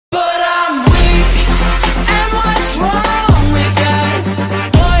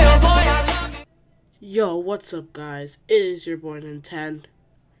What's up, guys? It is your boy Nintendo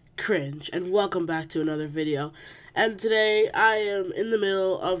Cringe, and welcome back to another video. And today I am in the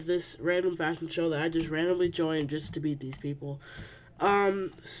middle of this random fashion show that I just randomly joined just to beat these people.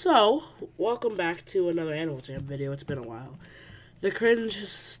 So welcome back to another Animal Jam video. It's been a while. The cringe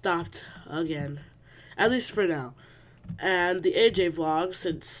has stopped again, at least for now. And the AJ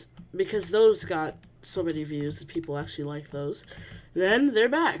vlogs, because those got so many views that people actually like those, then they're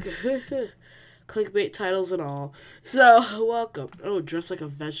back. Clickbait titles and all. So, welcome. Oh, dressed like a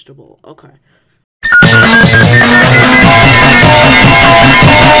vegetable. Okay.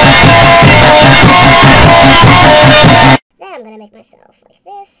 Then I'm gonna make myself like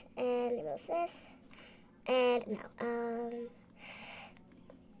this, and remove this, and now,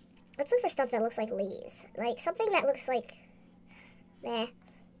 let's look for stuff that looks like leaves. Like, something that looks like, nah,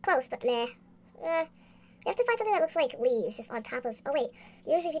 close, but nah. We have to find something that looks like leaves, just on top of, oh wait,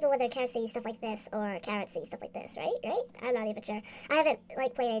 usually people with their carrots, they use stuff like this, or carrots, they use stuff like this, right? I'm not even sure. I haven't,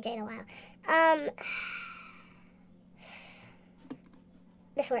 like, played AJ in a while.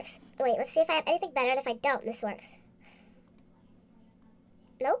 This works. Wait, let's see if I have anything better, and if I don't, this works.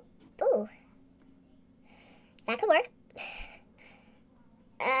 Nope. Ooh. That could work.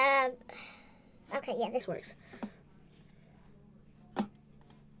 Okay, yeah, this works.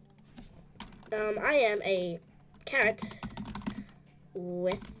 I am a carrot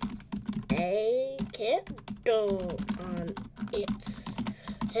with a candle on its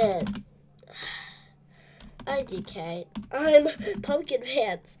head. IDK. I'm Pumpkin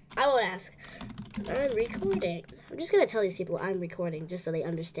Pants. I won't ask. I'm recording. I'm just gonna tell these people I'm recording just so they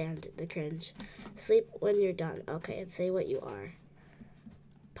understand the cringe. Sleep when you're done. Okay, and say what you are.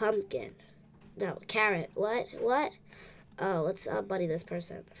 Pumpkin. No, carrot. What? Oh, let's buddy this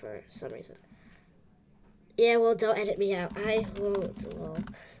person for some reason. Yeah, well, don't edit me out. I won't. Lol.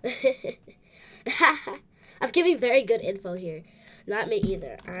 I'm giving very good info here. Not me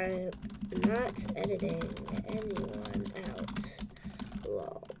either. I'm not editing anyone out.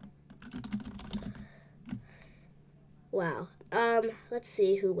 Lol. Wow. Let's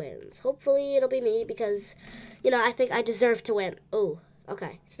see who wins. Hopefully it'll be me because, I think I deserve to win. Oh,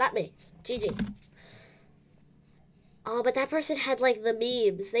 okay. It's not me. GG. Oh, but that person had, like, the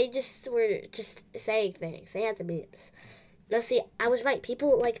memes. They just were just saying things. They had the memes. Now, see, I was right.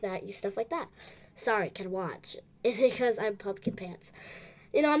 People like that use stuff like that. Sorry, can watch. Is it because I'm Pumpkin Pants?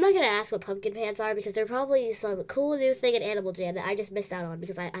 I'm not going to ask what Pumpkin Pants are because they're probably some cool new thing in Animal Jam that I just missed out on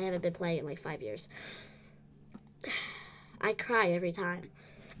because I haven't been playing in, like, 5 years. I cry every time.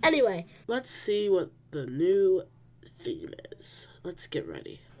 Anyway. Let's see what the new theme is. Let's get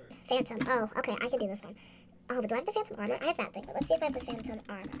ready. Phantom. Oh, okay, I can do this one. Oh, but do I have the Phantom armor? I have that thing, but let's see if I have the Phantom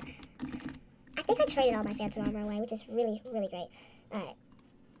armor. I think I traded all my Phantom armor away, which is really, really great. Alright.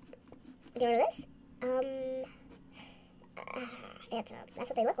 Get rid of this. Phantom. That's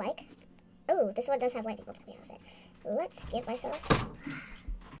what they look like. Ooh, this one does have lightning bolts coming out of it. Let's give myself...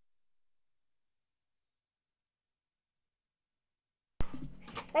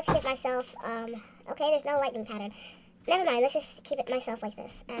 Let's give myself, okay, there's no lightning pattern. Never mind, let's just keep it myself like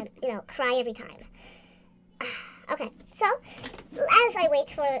this. And, cry every time. Okay, so, as I wait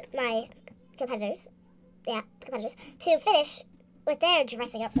for my competitors to finish with their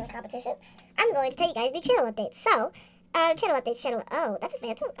dressing up for the competition, I'm going to tell you guys new channel updates. So, channel updates, oh, that's a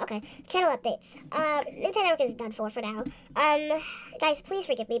Phantom, okay. Channel updates, Nintendo Network is done for now. Guys, please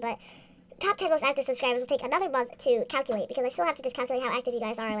forgive me, but top 10 most active subscribers will take another month to calculate because I still have to just calculate how active you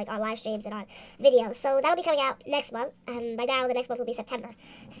guys are, like, on live streams and on videos. So that'll be coming out next month, and by now the next month will be September.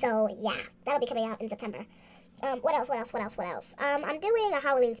 So, yeah, that'll be coming out in September. What else? I'm doing a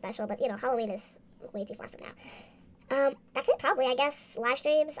Halloween special, but, Halloween is way too far from now. That's it, probably, I guess. Live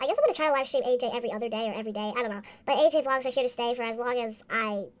streams. I guess I'm going to try to live stream AJ every other day or every day. I don't know. But AJ vlogs are here to stay for as long as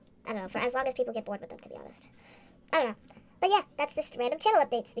for as long as people get bored with them, to be honest. I don't know. But yeah, that's just random channel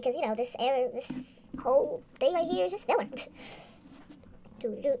updates because, this whole thing right here is just filler. I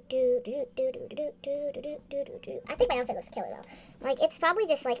think my outfit looks killer, though. Like, it's probably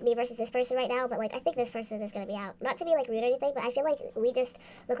just, like, me versus this person right now, but, like, I think this person is going to be out. Not to be, like, rude or anything, but I feel like we just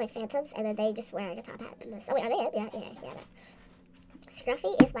look like phantoms, and then they just wear, like, a top hat. And this. Oh, wait, are they in? Yeah.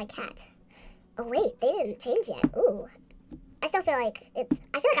 Scruffy is my cat. Oh, wait, they didn't change yet. Ooh. I still feel like I feel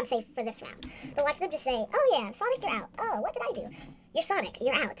like I'm safe for this round. But watch them just say, oh, yeah, Sonic, you're out. Oh, what did I do? You're Sonic,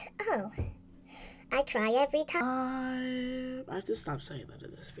 you're out. Oh. I cry every time. I have to stop saying that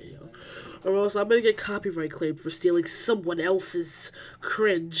in this video, or else I'm gonna get copyright claimed for stealing someone else's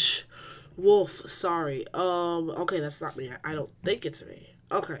cringe. Wolf, sorry. Okay, that's not me. I don't think it's me.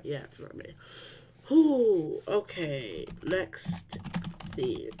 Okay, yeah, it's not me. Whew, okay, next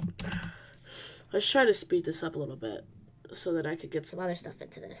theme. Let's try to speed this up a little bit so that I could get some other stuff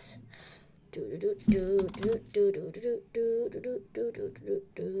into this.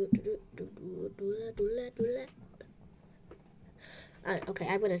 Okay,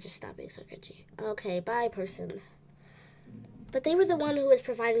 I'm gonna just stop being so cringy. Okay, bye, person. But they were the one who was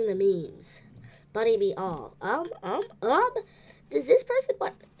providing the memes. Buddy me all. Does this person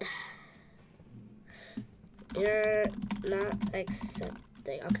what? You're not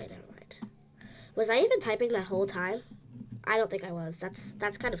accepting. Okay, never mind. Was I even typing that whole time? I don't think I was.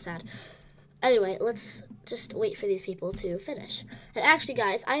 That's kind of sad. Anyway, let's just wait for these people to finish. And actually,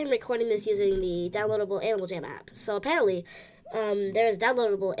 guys, I am recording this using the downloadable Animal Jam app. So apparently, there is a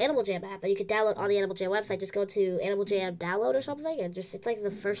downloadable Animal Jam app that you could download on the Animal Jam website. Just go to Animal Jam download or something, and just it's like the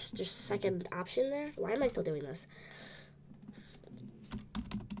first or second option there. Why am I still doing this?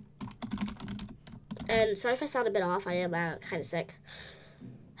 And sorry if I sound a bit off. I am kind of sick.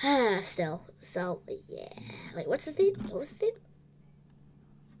 Still. So yeah. Wait, what's the theme? What was the theme?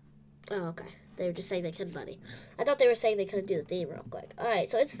 Oh, okay. They were just saying they couldn't buddy. I thought they were saying they couldn't do the theme real quick. Alright,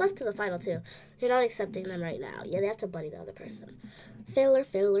 so it's left to the final two. You're not accepting them right now. Yeah, they have to buddy the other person. Filler,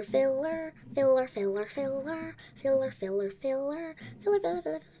 filler, filler. Filler, filler, filler. Filler, filler, filler. Filler, filler,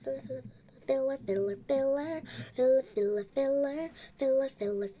 filler, filler, filler. Filler, filler, filler. Filler, filler, filler. Filler,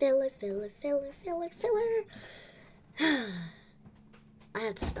 filler, filler, filler, filler, filler, filler. I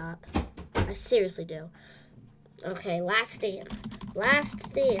have to stop. I seriously do. Okay, last theme. Last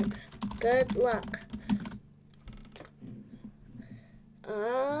theme. Good luck.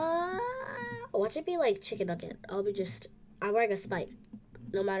 Watch it be like Chicken Nugget. I'm wearing a spike.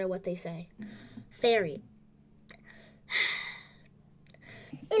 No matter what they say. Fairy.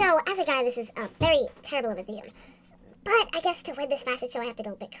 You know, as a guy, this is very terrible of a theme. But I guess to win this fashion show, I have to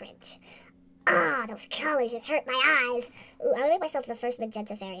go a bit cringe. Those colors just hurt my eyes. Ooh, I'm gonna make myself the first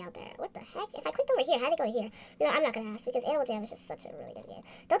magenta fairy out there. What the heck? If I clicked over here, how did it go to here? You know, I'm not gonna ask because Animal Jam is just such a really good game.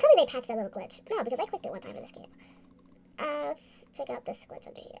 Don't tell me they patched that little glitch. No, because I clicked it one time in this game. Let's check out this glitch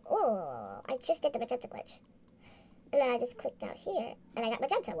under here. Oh, I just did the magenta glitch. And then I just clicked out here, and I got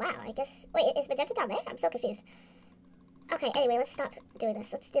magenta. Wow, I guess... Wait, is magenta down there? I'm so confused. Okay, anyway, let's stop doing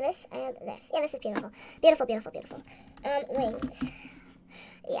this. Let's do this and this. Yeah, this is beautiful. Beautiful, beautiful, beautiful. Wings.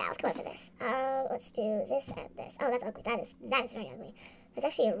 Yeah, I was going for this. Let's do this and this. Oh, that's ugly. That is very ugly. That's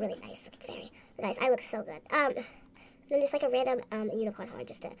actually a really nice looking fairy. Guys, I look so good. Then just like a random unicorn horn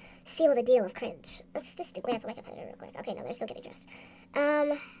just to seal the deal of cringe. Let's just glance at my competitor real quick. Okay, no, they're still getting dressed.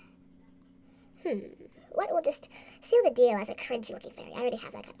 What will just seal the deal as a cringy looking fairy? I already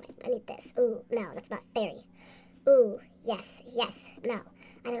have that kind of. I need this. Ooh, no, that's not fairy. Ooh, yes, yes, no.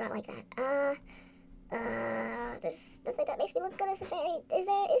 I do not like that. There's nothing that makes me look good as a fairy. Is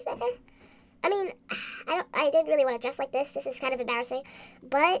there? I mean, I didn't really want to dress like this. This is kind of embarrassing.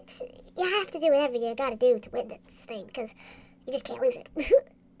 But you have to do whatever you gotta do to win this thing, because you just can't lose it. Because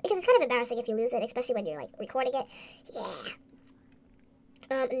it's kind of embarrassing if you lose it, especially when you're, like, recording it.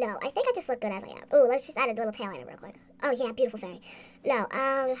 Yeah. No, I think I just look good as I am. Ooh, let's just add a little tail item real quick. Oh, yeah, beautiful fairy. No,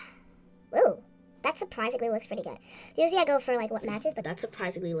 ooh, that surprisingly looks pretty good. Usually I go for, like, what matches, but that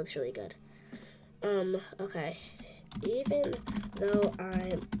surprisingly looks really good. Okay. Even though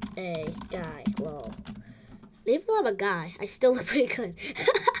I'm a guy, lol. Even though I'm a guy, I still look pretty good.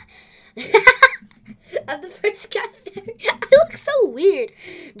 I'm the first guy fairy. I look so weird.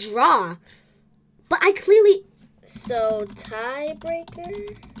 Draw. But I clearly... So,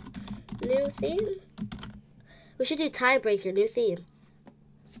 tiebreaker, new theme? We should do tiebreaker, new theme.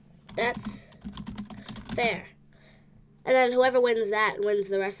 That's fair. And then whoever wins that wins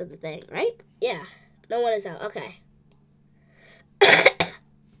the rest of the thing, right? Yeah. No one is out. Okay.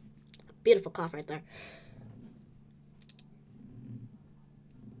 Beautiful cough right there.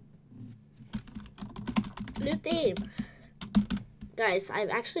 New theme. Guys, I'm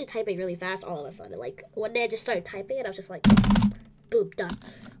actually typing really fast all of a sudden. Like, one day I just started typing and I was just like, boom, done.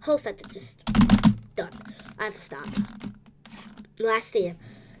 Whole sentence just done. I have to stop. Last theme.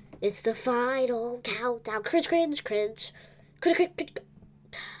 It's the final countdown. Cringe, cringe, cringe. Cringe, cringe, cringe.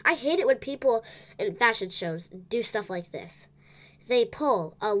 I hate it when people in fashion shows do stuff like this. They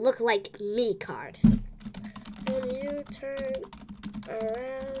pull a look like me card. And you turn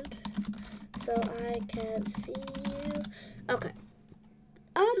around so I can see you. Okay.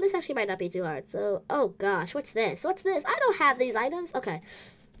 This actually might not be too hard. So, oh gosh, what's this? What's this? I don't have these items. Okay.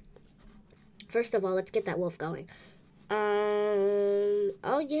 First of all, let's get that wolf going.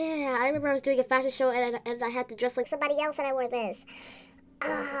 Oh yeah, I remember I was doing a fashion show and I had to dress like somebody else and I wore this.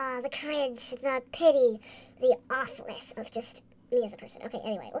 The cringe, the pity, the awfulness of just me as a person. Okay,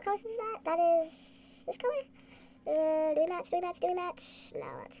 anyway, what color is that? That is this color? Do we match? Do we match? Do we match? No,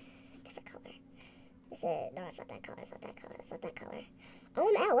 that's a different color. Is it? No, it's not that color. It's not that color. It's not that color.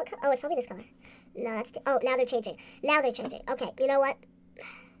 OML, what color? Oh, it's probably this color. No, that's... Oh, now they're changing. Now they're changing. Okay, you know what?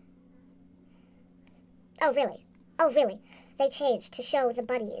 Oh, really? Oh, really? They changed to show the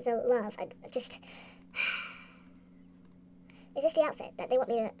buddy, the love. I just... Is this the outfit that they want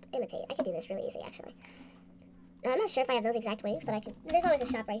me to imitate? I can do this really easy, actually. I'm not sure if I have those exact wings, but I can... There's always a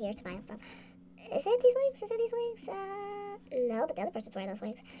shop right here to buy them from. Is it these wings? Is it these wings? No, but the other person's wearing those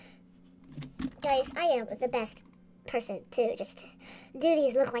wings. Guys, I am the best person to just do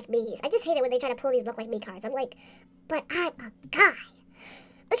these look like me's. I just hate it when they try to pull these look like me cards. I'm like, but I'm a guy.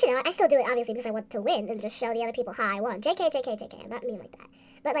 But you know, I still do it obviously because I want to win and just show the other people how I won. JK, JK, JK. I'm not mean like that.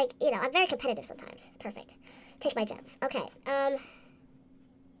 But like, you know, I'm very competitive sometimes. Perfect. Take my gems. Okay.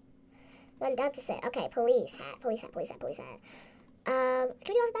 One down to sit. Okay, police hat. Police hat, police hat, police hat. Can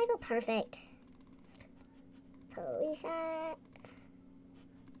we do alphabetical? Perfect. Police hat.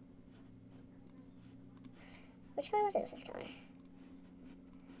 Which color was it? It was this color.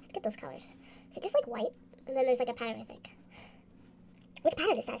 Let's get those colors. Is it just like white? And then there's like a pattern, I think. Which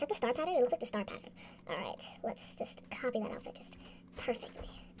pattern is that? Is that the star pattern? It looks like the star pattern. Alright, let's just copy that outfit just perfectly.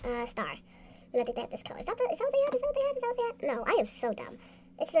 Star. And I think they have this color. Is that what they had? Is that what they had? Is that what they had? No, I am so dumb.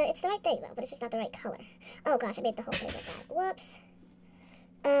 It's the right thing though, but it's just not the right color. Oh gosh, I made the whole thing like that. Whoops.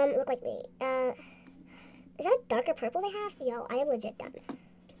 Look like me. Is that a darker purple they have? Yo, I am legit dumb.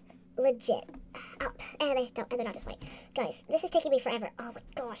 Legit. Oh, and they're not just white. Guys, this is taking me forever. Oh my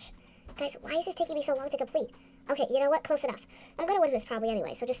gosh. Guys, why is this taking me so long to complete? Okay, you know what? Close enough. I'm gonna win this probably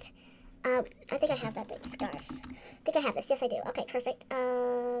anyway, so just, I think I have that thing. Scarf. I think I have this. Yes, I do. Okay, perfect.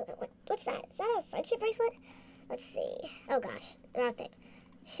 What's that? Is that a friendship bracelet? Let's see. Oh gosh. Wrong thing.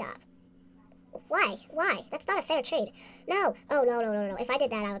 Shop. Why? Why? That's not a fair trade. No. Oh, no. If I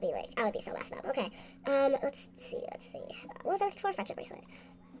did that, I would be so messed up. Okay. Let's see. What was I looking for? Friendship bracelet.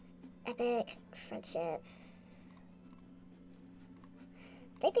 Epic. Friendship.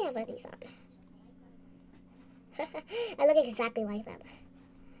 I think they have one of these on. I look exactly like them.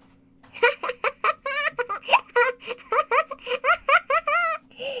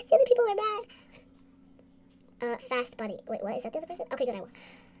 The other people are mad. Fast buddy. Wait, what? Is that the other person? Okay, good, I won.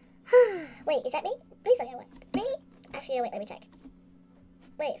 Wait, is that me? Please tell me I won. Me? Actually, wait, let me check.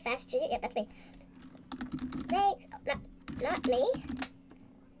 Wait, Fast Junior? Yep, that's me. Thanks. Oh, not me.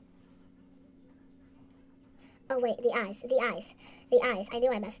 Oh, wait, the eyes. I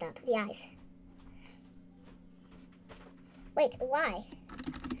knew I messed up. The eyes. Wait, why?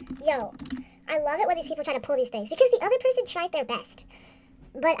 Yo, I love it when these people try to pull these things, because the other person tried their best.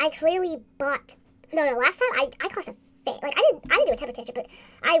 But I clearly bought... No, last time I caused a fit. Like, I didn't do a temper tantrum, but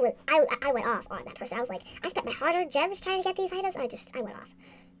I went off on that person. I was like, I spent my hard-earned gems trying to get these items. I went off.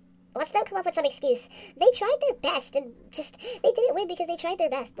 Watch them come up with some excuse. They tried their best, and just, they didn't win because they tried their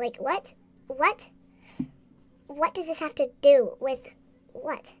best. Like, what? What does this have to do with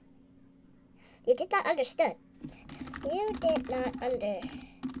what? You did not understood. You did not under...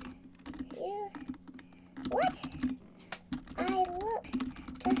 You... What? I look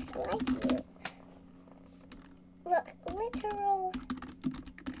just like you. Look, literal...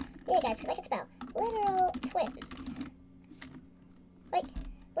 Yeah, guys, because I can spell. Literal twins. Like,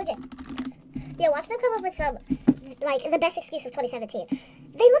 legit. Yo, watch them come up with some, like, the best excuse of 2017.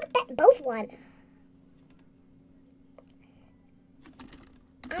 They look both won.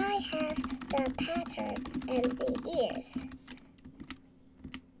 I have the pattern and the ears.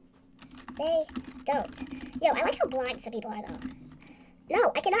 They don't. Yo, I like how blind some people are, though.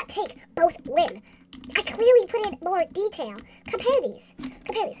 No, I cannot take both win. I clearly put in more detail. Compare these.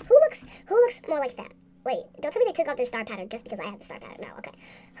 Who looks more like them? Wait, don't tell me they took off their star pattern just because I had the star pattern. No, okay.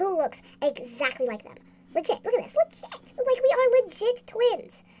 Who looks exactly like them? Legit. Look at this. Legit. Like, we are legit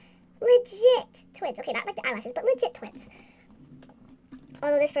twins. Legit twins. Okay, not like the eyelashes, but legit twins.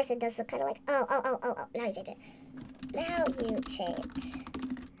 Although this person does look kind of like, oh, now you change it. Now you change.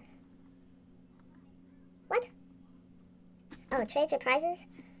 What? Oh, trade your prizes?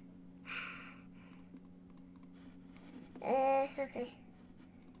 Okay.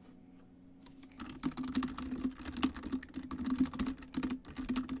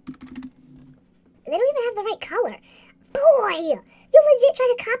 They don't even have the right color. Boy, you legit try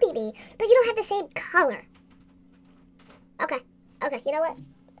to copy me, but you don't have the same color. Okay, you know what?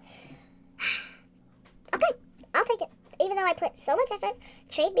 Okay, I'll take it. Even though I put so much effort,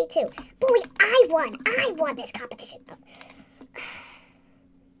 trade me too. Boy, I won this competition.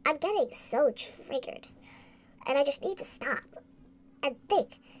 I'm getting so triggered. And I just need to stop and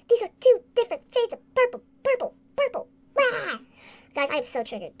think. These are two different shades of purple. Ah! Guys, I am so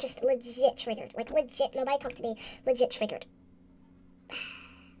triggered. Just legit triggered. Like, legit. Nobody talk to me. Legit triggered.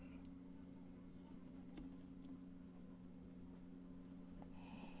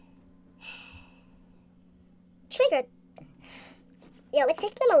 good. Yo, it's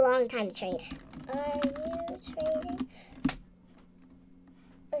taking them a long time to trade. Are you trading?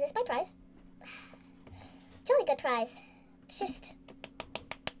 Was this my prize? It's only a good prize. It's just...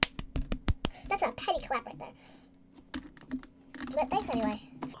 That's a petty clap right there. But thanks anyway.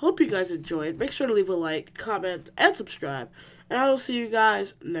 Hope you guys enjoyed. Make sure to leave a like, comment, and subscribe. And I will see you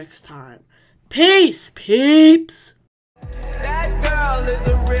guys next time. Peace, peeps! That girl is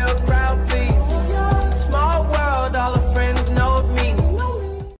a real crowd.